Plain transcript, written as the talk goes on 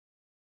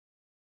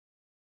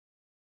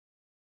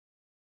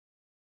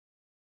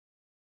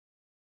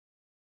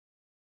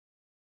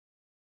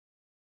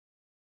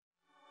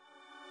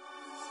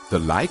The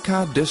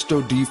Leica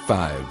DISTO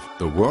D5,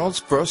 the world's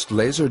first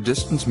laser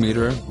distance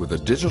meter with a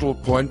digital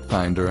point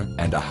finder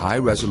and a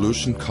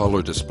high-resolution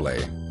color display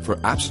for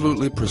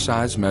absolutely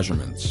precise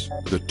measurements.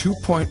 The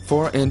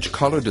 2.4-inch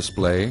color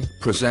display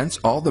presents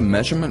all the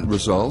measurement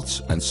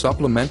results and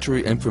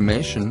supplementary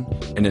information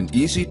in an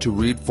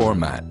easy-to-read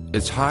format.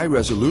 Its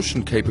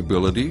high-resolution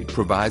capability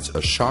provides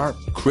a sharp,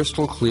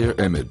 crystal-clear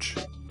image.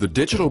 The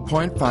digital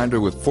point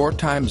finder with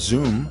 4x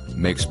zoom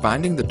makes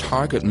finding the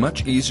target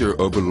much easier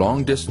over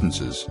long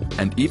distances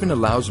and even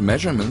allows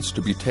measurements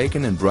to be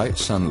taken in bright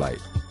sunlight.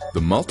 The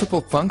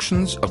multiple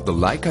functions of the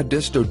Leica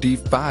DISTO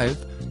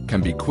D5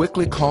 can be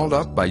quickly called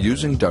up by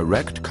using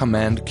direct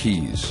command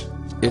keys.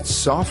 Its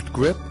soft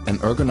grip and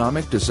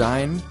ergonomic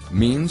design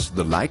means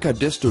the Leica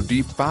DISTO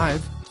D5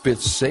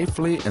 fits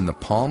safely in the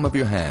palm of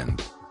your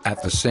hand.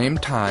 At the same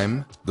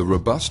time, the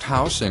robust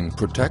housing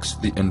protects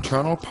the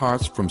internal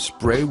parts from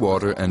spray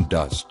water and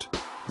dust.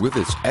 With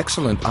its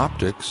excellent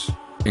optics,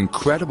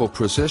 incredible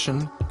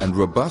precision, and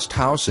robust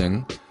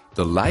housing,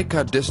 the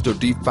Leica DISTO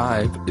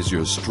D5 is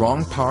your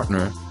strong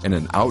partner in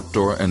an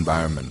outdoor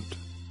environment.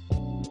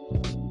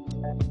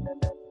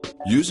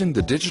 Using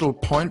the digital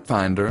point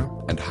finder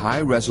and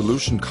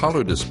high-resolution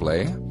color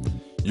display,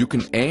 you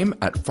can aim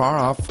at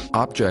far-off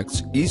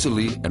objects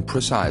easily and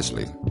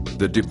precisely.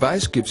 The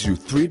device gives you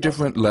 3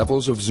 different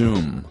levels of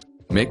zoom,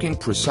 making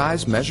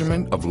precise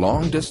measurement of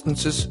long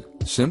distances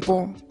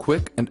simple,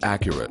 quick, and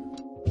accurate,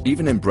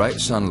 even in bright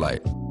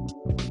sunlight.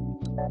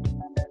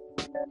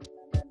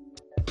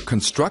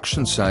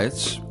 Construction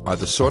sites are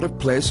the sort of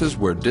places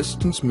where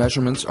distance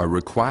measurements are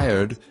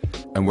required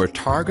and where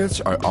targets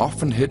are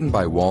often hidden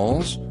by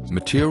walls,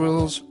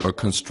 materials, or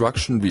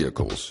construction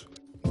vehicles.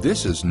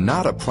 This is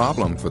not a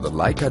problem for the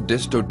Leica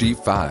DISTO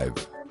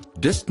D5.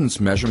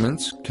 Distance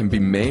measurements can be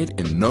made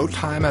in no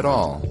time at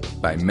all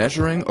by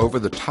measuring over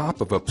the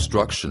top of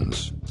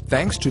obstructions.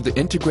 Thanks to the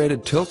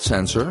integrated tilt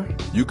sensor,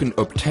 you can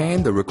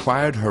obtain the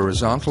required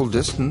horizontal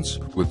distance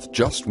with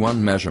just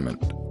one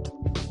measurement.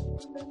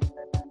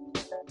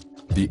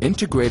 The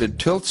integrated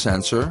tilt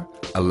sensor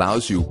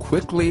allows you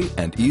quickly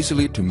and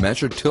easily to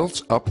measure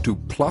tilts up to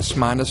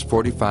 ±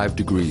 45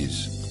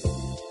 degrees.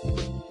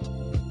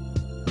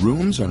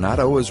 Rooms are not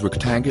always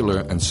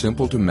rectangular and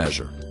simple to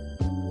measure.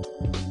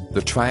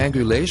 The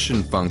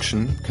triangulation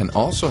function can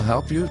also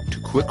help you to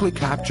quickly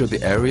capture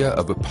the area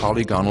of a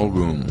polygonal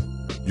room.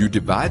 You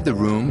divide the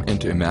room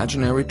into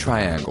imaginary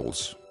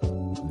triangles.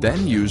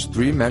 Then use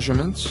 3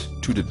 measurements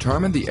to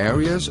determine the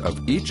areas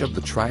of each of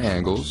the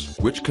triangles,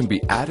 which can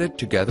be added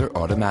together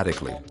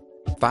automatically.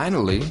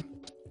 Finally,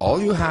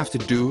 all you have to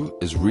do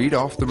is read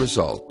off the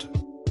result.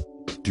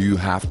 Do you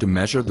have to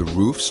measure the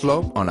roof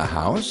slope on a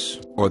house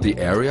or the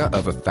area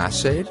of a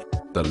facade?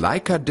 The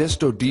Leica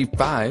DISTO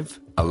D5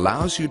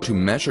 allows you to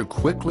measure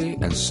quickly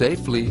and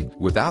safely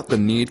without the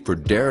need for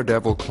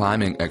daredevil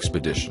climbing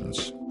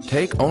expeditions.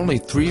 Take only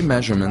 3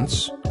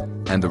 measurements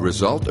and the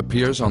result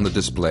appears on the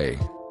display.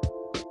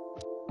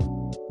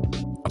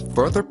 A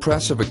further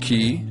press of a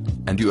key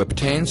and you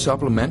obtain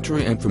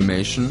supplementary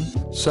information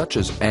such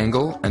as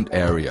angle and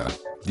area.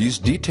 These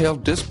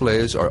detailed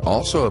displays are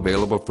also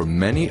available for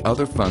many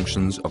other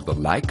functions of the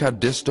Leica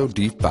DISTO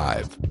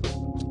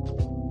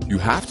D5. You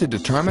have to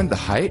determine the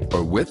height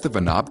or width of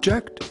an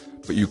object,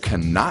 but you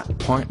cannot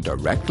point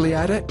directly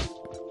at it?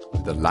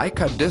 The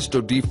Leica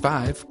DISTO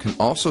D5 can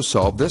also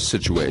solve this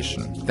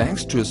situation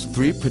thanks to its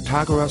 3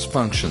 Pythagoras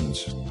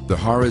functions. The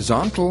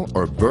horizontal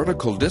or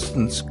vertical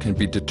distance can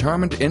be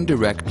determined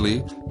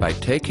indirectly by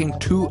taking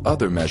 2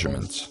 other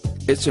measurements.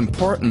 It's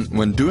important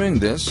when doing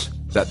this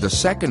that the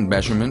second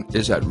measurement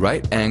is at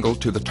right angle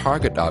to the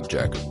target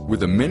object.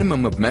 With a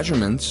minimum of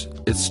measurements,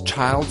 it's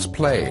child's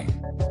play.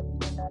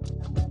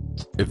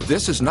 If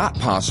this is not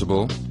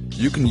possible,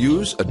 you can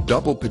use a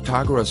double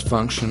Pythagoras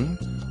function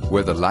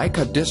where the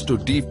Leica DISTO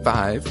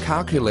D5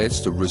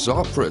 calculates the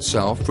result for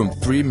itself from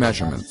 3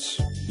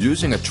 measurements.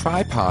 Using a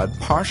tripod,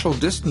 partial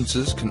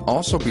distances can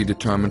also be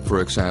determined,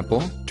 for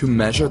example, to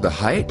measure the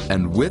height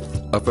and width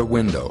of a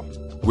window.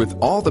 With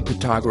all the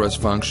Pythagoras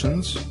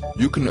functions,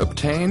 you can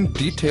obtain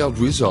detailed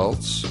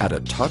results at a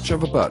touch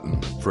of a button,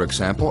 for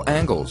example,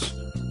 angles.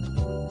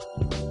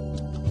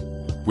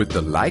 With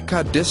the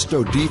Leica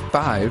DISTO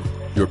D5,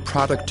 your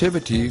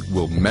productivity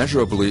will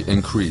measurably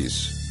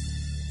increase.